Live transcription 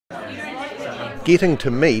Getting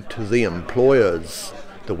to meet the employers.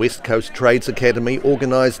 The West Coast Trades Academy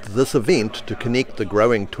organised this event to connect the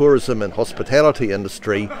growing tourism and hospitality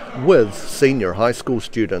industry with senior high school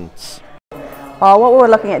students. Well, what we were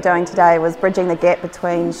looking at doing today was bridging the gap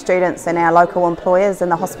between students and our local employers in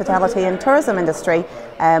the hospitality and tourism industry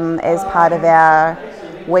as part of our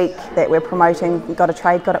week that we're promoting Got a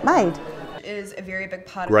Trade, Got It Made. Is a very big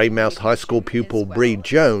part Greymouth High School pupil Bree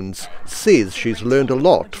Jones says she's learned a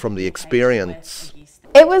lot from the experience.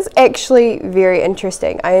 It was actually very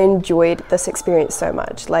interesting. I enjoyed this experience so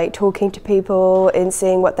much, like talking to people and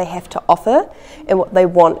seeing what they have to offer and what they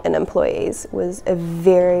want in employees was a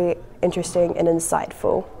very interesting and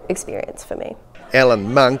insightful experience for me.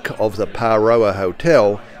 Alan Monk of the Paroa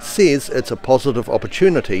Hotel says it's a positive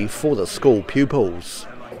opportunity for the school pupils.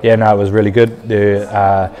 Yeah, no, it was really good. It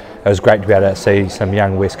was great to be able to see some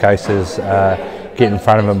young West Coasters get in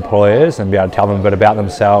front of employers and be able to tell them a bit about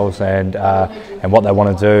themselves and what they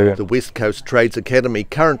want to do. The West Coast Trades Academy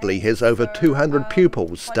currently has over 200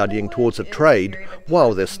 pupils studying towards a trade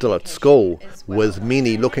while they're still at school, with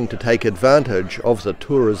many looking to take advantage of the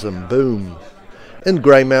tourism boom. In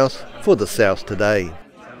Greymouth for the South Today.